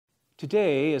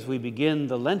Today, as we begin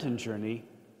the Lenten journey,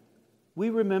 we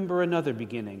remember another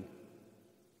beginning.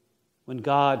 When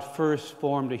God first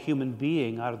formed a human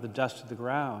being out of the dust of the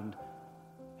ground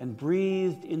and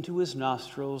breathed into his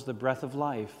nostrils the breath of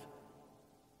life,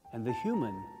 and the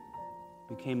human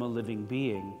became a living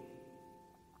being.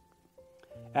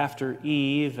 After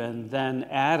Eve and then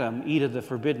Adam eat of the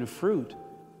forbidden fruit,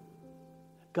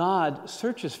 God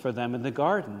searches for them in the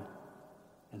garden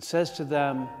and says to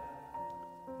them,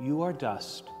 "You are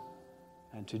dust,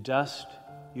 and to dust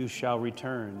you shall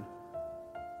return."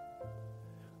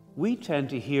 We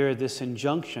tend to hear this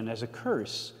injunction as a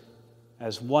curse,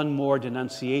 as one more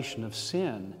denunciation of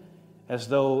sin, as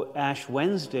though Ash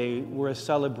Wednesday were a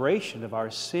celebration of our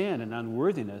sin and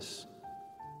unworthiness.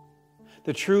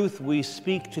 The truth we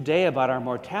speak today about our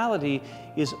mortality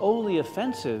is only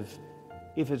offensive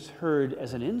if it's heard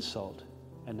as an insult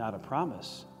and not a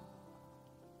promise.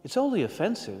 It's only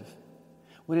offensive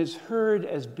when it's heard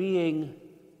as being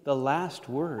the last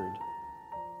word.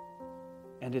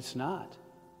 And it's not.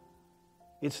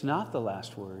 It's not the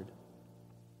last word.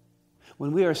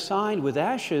 When we are signed with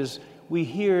ashes, we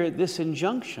hear this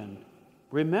injunction: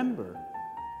 remember,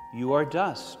 you are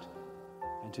dust,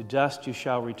 and to dust you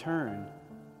shall return.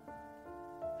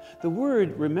 The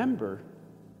word remember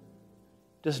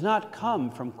does not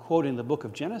come from quoting the book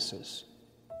of Genesis.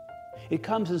 It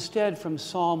comes instead from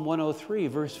Psalm 103,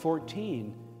 verse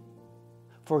 14.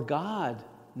 For God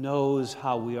knows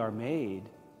how we are made.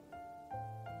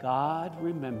 God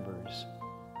remembers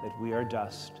that we are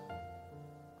dust.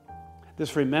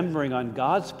 This remembering on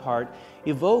God's part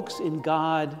evokes in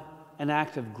God an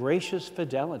act of gracious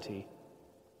fidelity.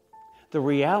 The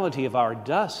reality of our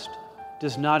dust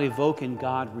does not evoke in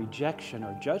God rejection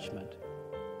or judgment,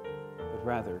 but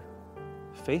rather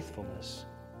faithfulness.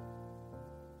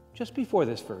 Just before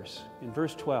this verse, in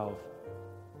verse 12,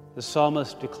 the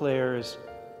psalmist declares,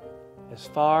 "As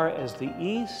far as the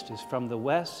east is from the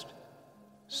west,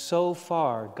 so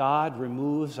far God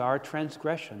removes our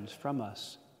transgressions from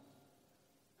us."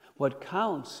 What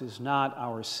counts is not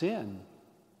our sin,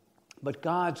 but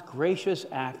God's gracious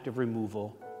act of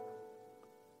removal.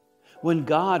 When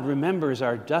God remembers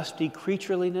our dusty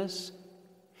creatureliness,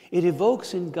 it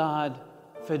evokes in God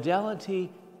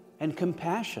fidelity and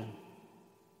compassion.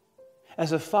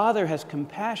 As a father has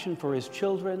compassion for his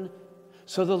children,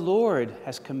 so the Lord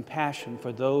has compassion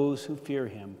for those who fear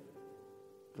him.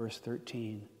 Verse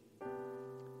 13.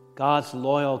 God's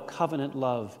loyal covenant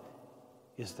love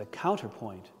is the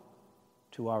counterpoint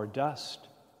to our dust.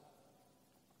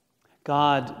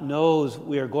 God knows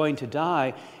we are going to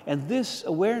die, and this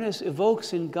awareness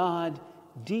evokes in God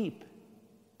deep,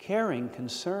 caring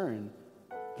concern.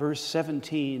 Verse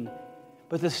 17,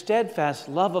 but the steadfast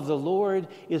love of the Lord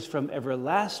is from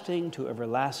everlasting to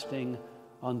everlasting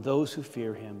on those who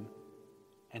fear him,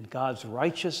 and God's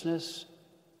righteousness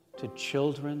to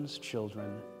children's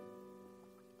children.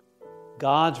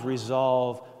 God's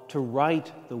resolve to right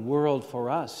the world for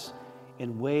us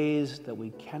in ways that we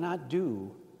cannot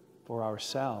do for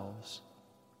ourselves.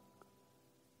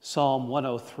 Psalm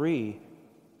 103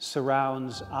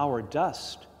 surrounds our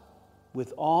dust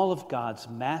with all of God's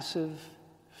massive,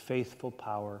 faithful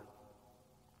power.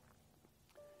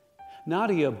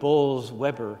 Nadia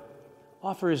Bolz-Weber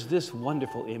offers this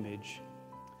wonderful image.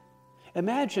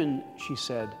 Imagine, she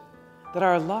said, that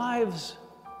our lives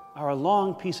are a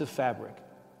long piece of fabric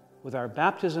with our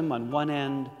baptism on one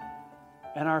end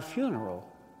and our funeral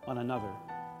on another.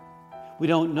 We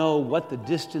don't know what the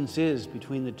distance is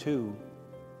between the two.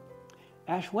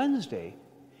 Ash Wednesday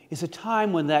is a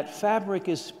time when that fabric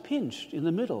is pinched in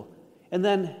the middle and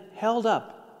then held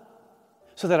up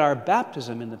so that our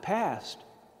baptism in the past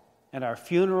and our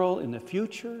funeral in the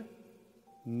future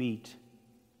meet.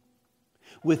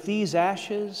 With these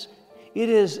ashes, it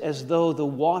is as though the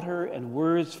water and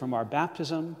words from our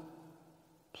baptism,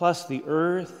 plus the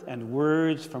earth and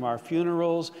words from our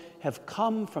funerals, have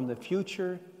come from the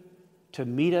future to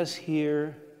meet us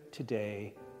here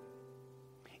today.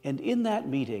 And in that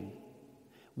meeting,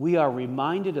 we are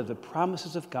reminded of the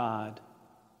promises of God,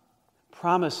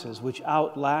 promises which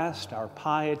outlast our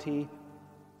piety,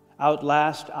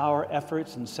 outlast our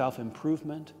efforts in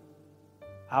self-improvement,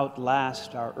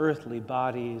 outlast our earthly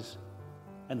bodies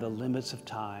and the limits of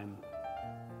time.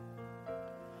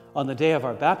 On the day of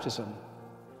our baptism,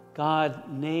 God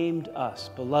named us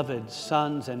beloved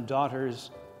sons and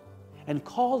daughters and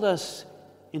called us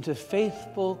into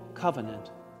faithful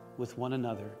covenant with one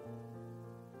another.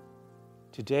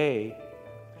 Today,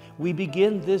 we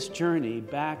begin this journey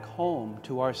back home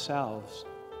to ourselves,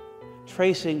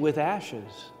 tracing with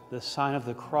ashes the sign of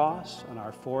the cross on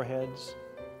our foreheads.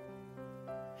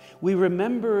 we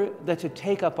remember that to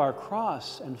take up our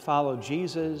cross and follow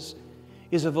Jesus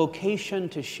is a vocation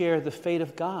to share the fate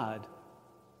of God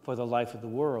for the life of the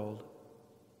world.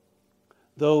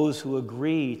 Those who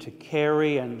agree to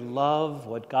carry and love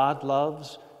what God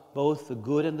loves, both the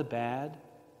good and the bad,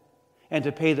 and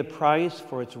to pay the price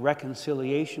for its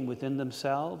reconciliation within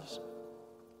themselves,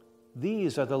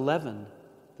 these are the leaven,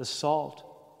 the salt,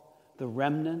 the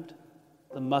remnant,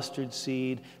 the mustard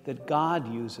seed that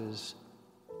God uses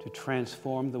to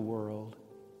transform the world.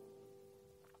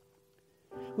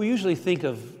 We usually think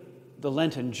of the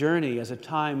Lenten journey as a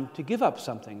time to give up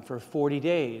something for 40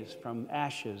 days, from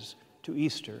ashes to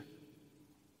Easter.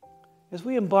 As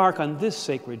we embark on this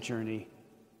sacred journey,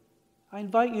 I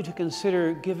invite you to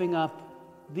consider giving up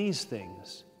these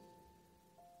things.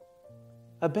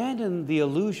 Abandon the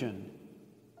illusion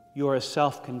you're a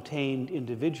self-contained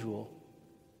individual.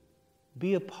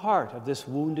 Be a part of this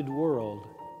wounded world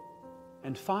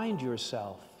and find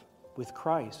yourself with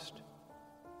Christ.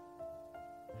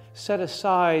 Set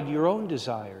aside your own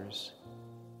desires.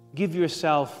 Give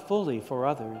yourself fully for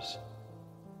others.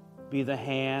 Be the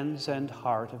hands and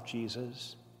heart of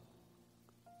Jesus.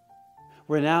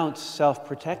 Renounce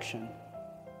self-protection.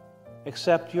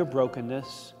 Accept your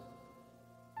brokenness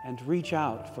and reach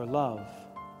out for love.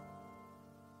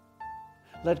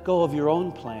 Let go of your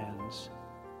own plans.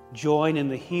 Join in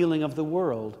the healing of the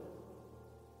world.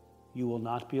 You will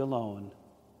not be alone.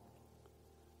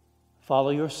 Follow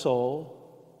your soul,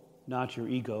 not your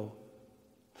ego.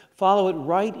 Follow it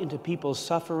right into people's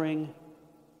suffering.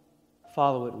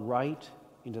 Follow it right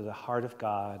into the heart of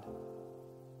God.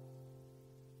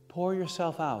 Pour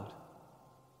yourself out.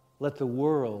 Let the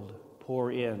world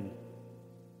pour in.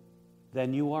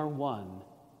 Then you are one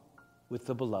with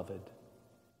the Beloved.